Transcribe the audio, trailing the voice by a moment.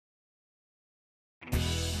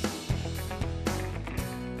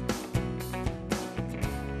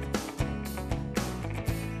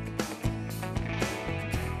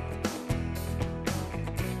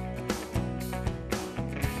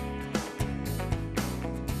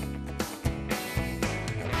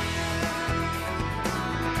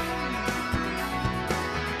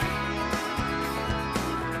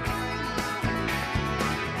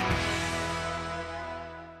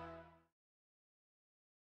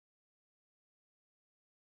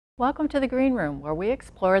Welcome to the Green Room, where we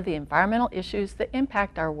explore the environmental issues that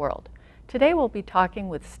impact our world. Today we'll be talking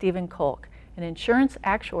with Stephen Kolk, an insurance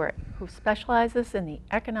actuary who specializes in the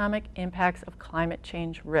economic impacts of climate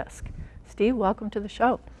change risk. Steve, welcome to the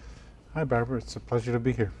show. Hi, Barbara. It's a pleasure to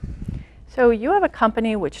be here. So you have a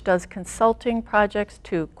company which does consulting projects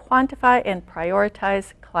to quantify and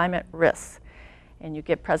prioritize climate risks. And you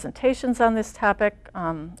give presentations on this topic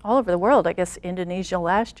all over the world. I guess Indonesia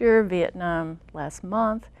last year, Vietnam last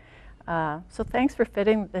month. So thanks for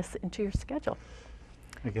fitting this into your schedule.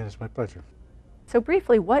 Again, it's my pleasure. So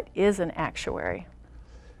briefly, what is an actuary?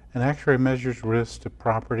 An actuary measures risks to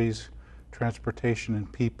properties, transportation,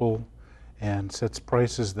 and people, and sets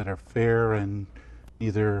prices that are fair and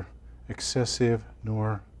neither excessive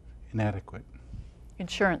nor inadequate.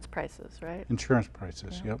 Insurance prices, right? Insurance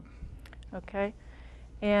prices, Yeah. Yep. Okay.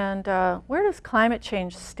 And where does climate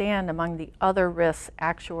change stand among the other risks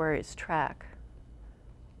actuaries track?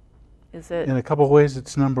 Is it? In a couple of ways,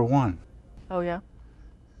 it's number one. Oh, yeah?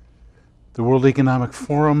 The World Economic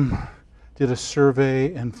Forum did a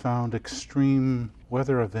survey and found extreme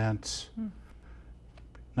weather events,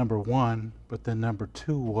 number one, but then number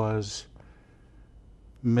two was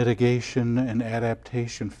mitigation and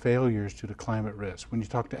adaptation failures due to climate risk. When you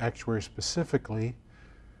talk to actuaries specifically,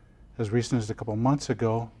 as recent as a couple months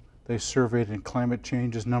ago, they surveyed and climate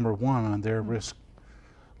change is number one on their risk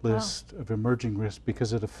list of emerging risks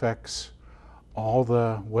because it affects all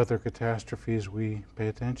the weather catastrophes we pay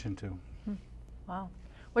attention to. Wow.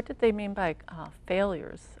 What did they mean by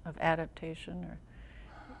failures of adaptation? Or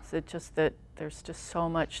is it just that there's just so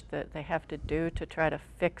much that they have to do to try to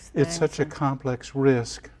fix things? It's such a complex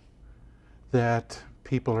risk that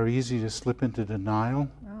people are easy to slip into denial,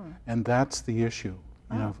 and that's the issue.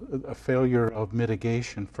 You know, a failure of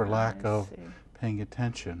mitigation for lack of paying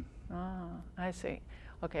attention. I see.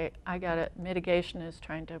 Okay, I got it. Mitigation is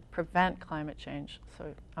trying to prevent climate change.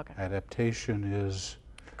 So, okay. Adaptation is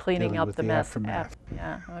Cleaning up with the mess. aftermath.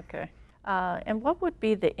 Yeah, okay. And what would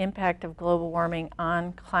be the impact of global warming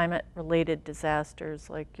on climate-related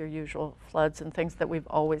disasters like your usual floods and things that we've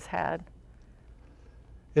always had?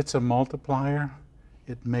 It's a multiplier.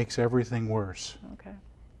 It makes everything worse. Okay.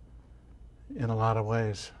 In a lot of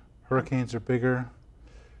ways. Hurricanes are bigger,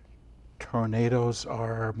 tornadoes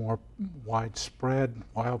are more widespread,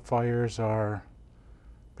 wildfires are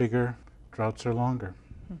bigger, droughts are longer.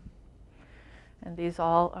 And these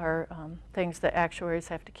all are things that actuaries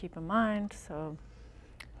have to keep in mind. So,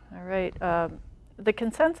 all right. The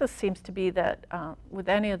consensus seems to be that with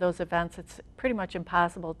any of those events, it's pretty much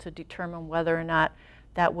impossible to determine whether or not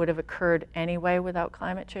that would have occurred anyway without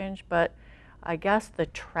climate change. But I guess the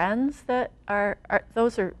trends that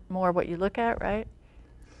those are more what you look at, right?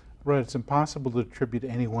 Right, it's impossible to attribute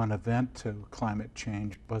any one event to climate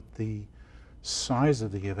change, but the size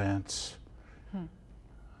of the events, a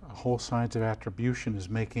whole science of attribution is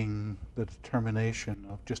making the determination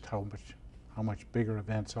of just how much bigger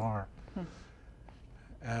events are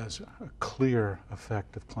as a clear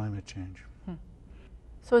effect of climate change.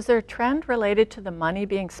 So is there a trend related to the money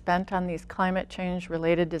being spent on these climate change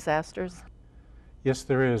related disasters? Yes,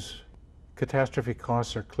 there is. Catastrophe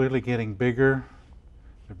costs are clearly getting bigger.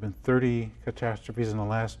 There have been 30 catastrophes in the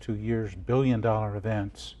last 2 years, billion-dollar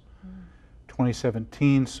events.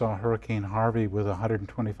 2017 saw Hurricane Harvey with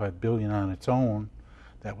 $125 billion on its own.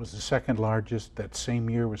 That was the second largest. That same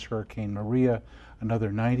year was Hurricane Maria, another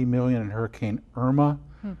 $90 million, and Hurricane Irma.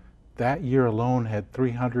 That year alone had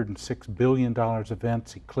 $306 billion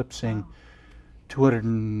events, eclipsing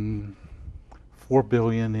 $204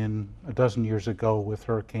 billion in a dozen years ago with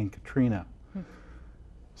Hurricane Katrina.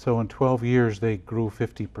 So in 12 years, they grew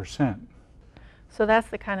 50%. So that's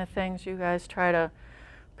the kind of things you guys try to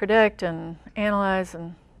predict and analyze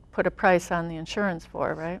and put a price on the insurance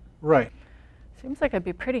for, right? Right. Seems like it'd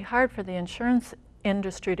be pretty hard for the insurance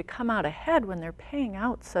industry to come out ahead when they're paying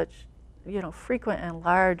out such, frequent and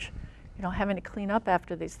large, having to clean up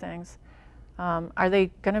after these things. Are they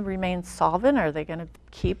going to remain solvent? Are they going to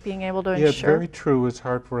keep being able to insure? Yeah, it's very true. It's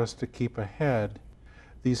hard for us to keep ahead.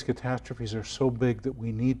 These catastrophes are so big that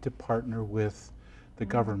we need to partner with the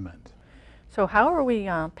government. So how are we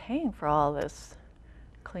paying for all this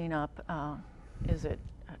cleanup? Is it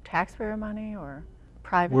taxpayer money or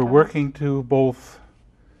private? We're working to both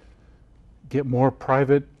get more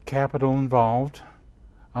private capital involved.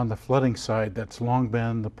 On the flooding side, that's long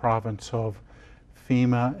been the province of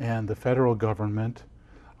FEMA and the federal government.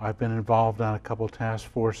 I've been involved on a couple task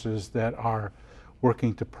forces that are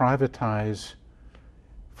working to privatize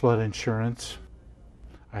flood insurance.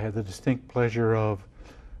 I had the distinct pleasure of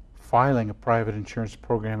filing a private insurance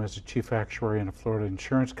program as a chief actuary in a Florida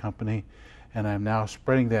insurance company, and I'm now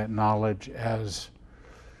spreading that knowledge as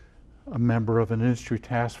a member of an industry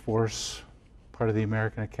task force, part of the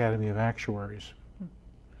American Academy of Actuaries.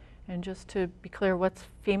 And just to be clear, what's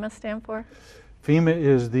FEMA stand for? FEMA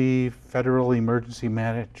is the Federal Emergency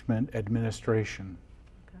Management Administration.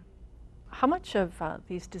 Okay. How much of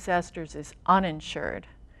these disasters is uninsured?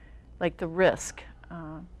 Like the risk,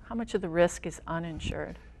 how much of the risk is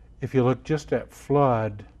uninsured? If you look just at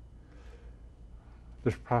flood,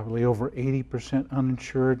 there's probably over 80%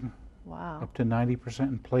 uninsured, Wow. up to 90%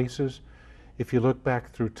 in places. If you look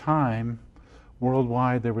back through time,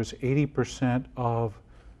 worldwide there was 80% of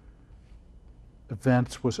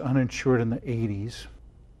events was uninsured in the 80s,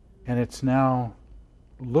 and it's now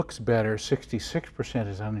looks better, 66%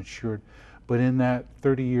 is uninsured, but in that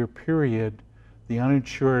 30-year period, the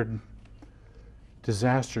uninsured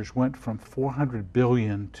disasters went from 400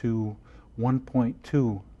 billion to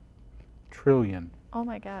 1.2 trillion. Oh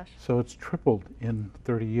my gosh. So it's tripled in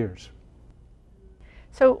 30 years.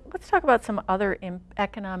 So let's talk about some other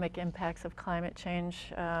economic impacts of climate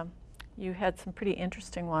change. You had some pretty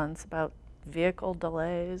interesting ones about vehicle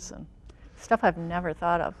delays and stuff I've never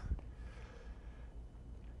thought of.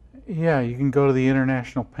 Yeah, you can go to the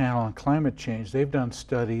International Panel on Climate Change. They've done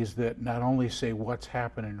studies that not only say what's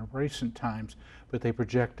happened in recent times, but they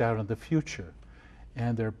project out in the future.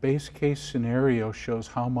 And their base case scenario shows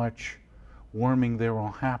how much warming there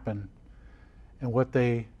will happen. And what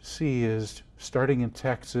they see is, starting in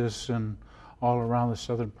Texas and all around the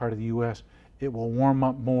southern part of the US, it will warm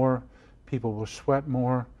up more, people will sweat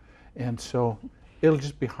more, and so it'll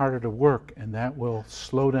just be harder to work, and that will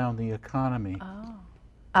slow down the economy. Oh.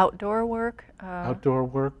 Outdoor work? Outdoor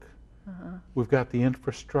work. We've got the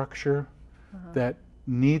infrastructure that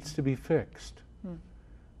needs to be fixed.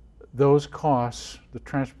 Those costs, the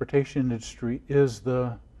transportation industry is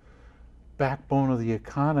the backbone of the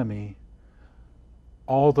economy.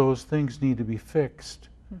 All those things need to be fixed,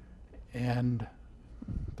 and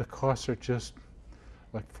the costs are just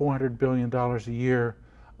like $400 billion a year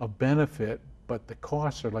of benefit, but the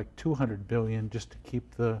costs are like $200 billion just to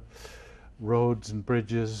keep the roads and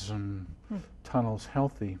bridges and tunnels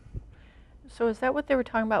healthy. So is that what they were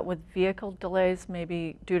talking about with vehicle delays,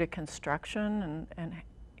 maybe due to construction and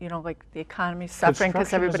you know, like the economy's suffering because Construction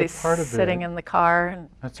is a everybody's part of sitting it. in the car and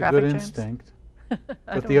That's a traffic good jams? instinct. I But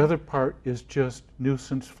don't the know. other part is just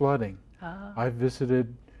nuisance flooding. I've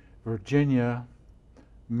visited Virginia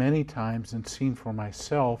many times and seen for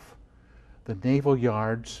myself the naval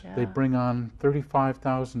yards. They Yeah. bring on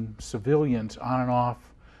 35,000 civilians on and off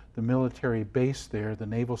the military base there, the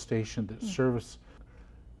naval station that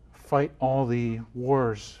fight all the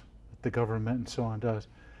wars that the government and so on does.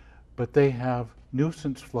 But they have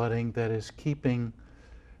nuisance flooding that is keeping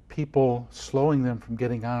people, slowing them from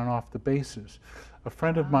getting on and off the bases. A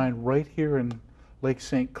friend of mine right here in Lake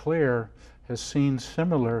St. Clair has seen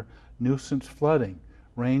similar nuisance flooding.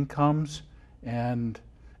 Rain comes and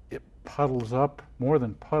it puddles up, more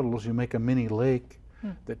than puddles, you make a mini lake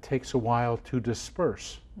that takes a while to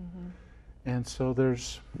disperse. And so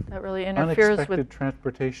there's That really interferes unexpected with,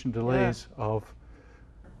 transportation delays of,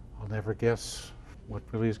 I'll never guess what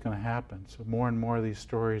really is going to happen. So more and more of these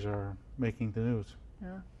stories are making the news.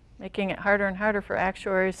 making it harder and harder for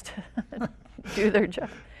actuaries to do their job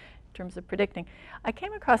in terms of predicting. I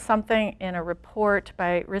came across something in a report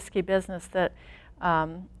by Risky Business that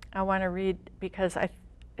I want to read because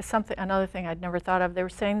it's another thing I'd never thought of. They were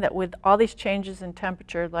saying that with all these changes in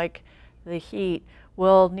temperature, like the heat,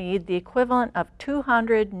 we'll need the equivalent of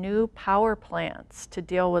 200 new power plants to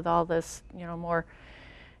deal with all this, you know, more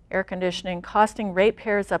air conditioning, costing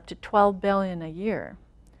ratepayers up to $12 billion a year.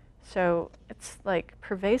 So it's like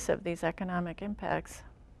pervasive, these economic impacts.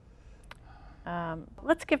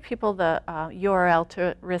 Let's give people the URL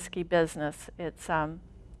to Risky Business. It's, do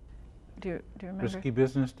you remember?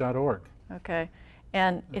 Riskybusiness.org. Okay.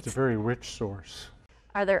 And It's a very rich source.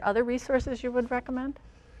 Are there other resources you would recommend?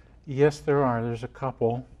 Yes, there are. There's a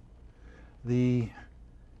couple. The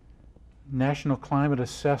National Climate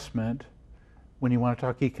Assessment, when you want to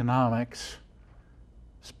talk economics,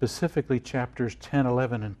 specifically chapters 10,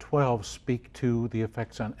 11, and 12 speak to the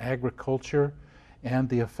effects on agriculture and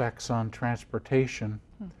the effects on transportation.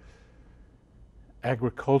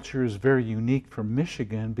 Agriculture is very unique for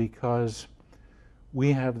Michigan because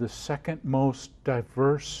we have the second most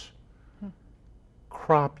diverse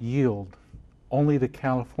crop yield, only to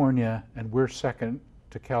California, and we're second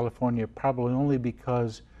to California probably only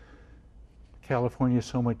because California is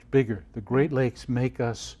so much bigger. The Great Lakes make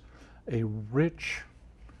us a rich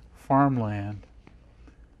farmland,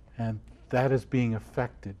 and that is being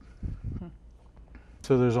affected.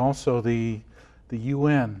 So there's also the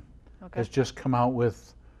UN Okay. has just come out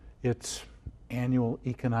with its annual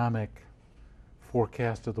economic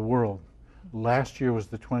forecast of the world. Last year was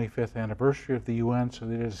the 25th anniversary of the UN, so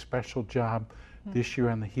they did a special job. This year,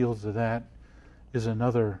 on the heels of that, is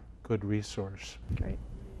another good resource. Great.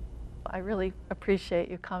 I really appreciate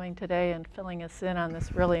you coming today and filling us in on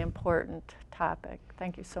this really important topic.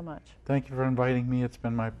 Thank you so much. Thank you for inviting me. It's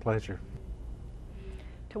been my pleasure.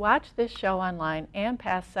 To watch this show online and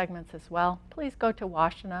past segments as well, please go to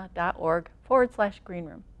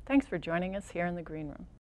washtenaw.org/greenroom. Thanks for joining us here in the Green Room.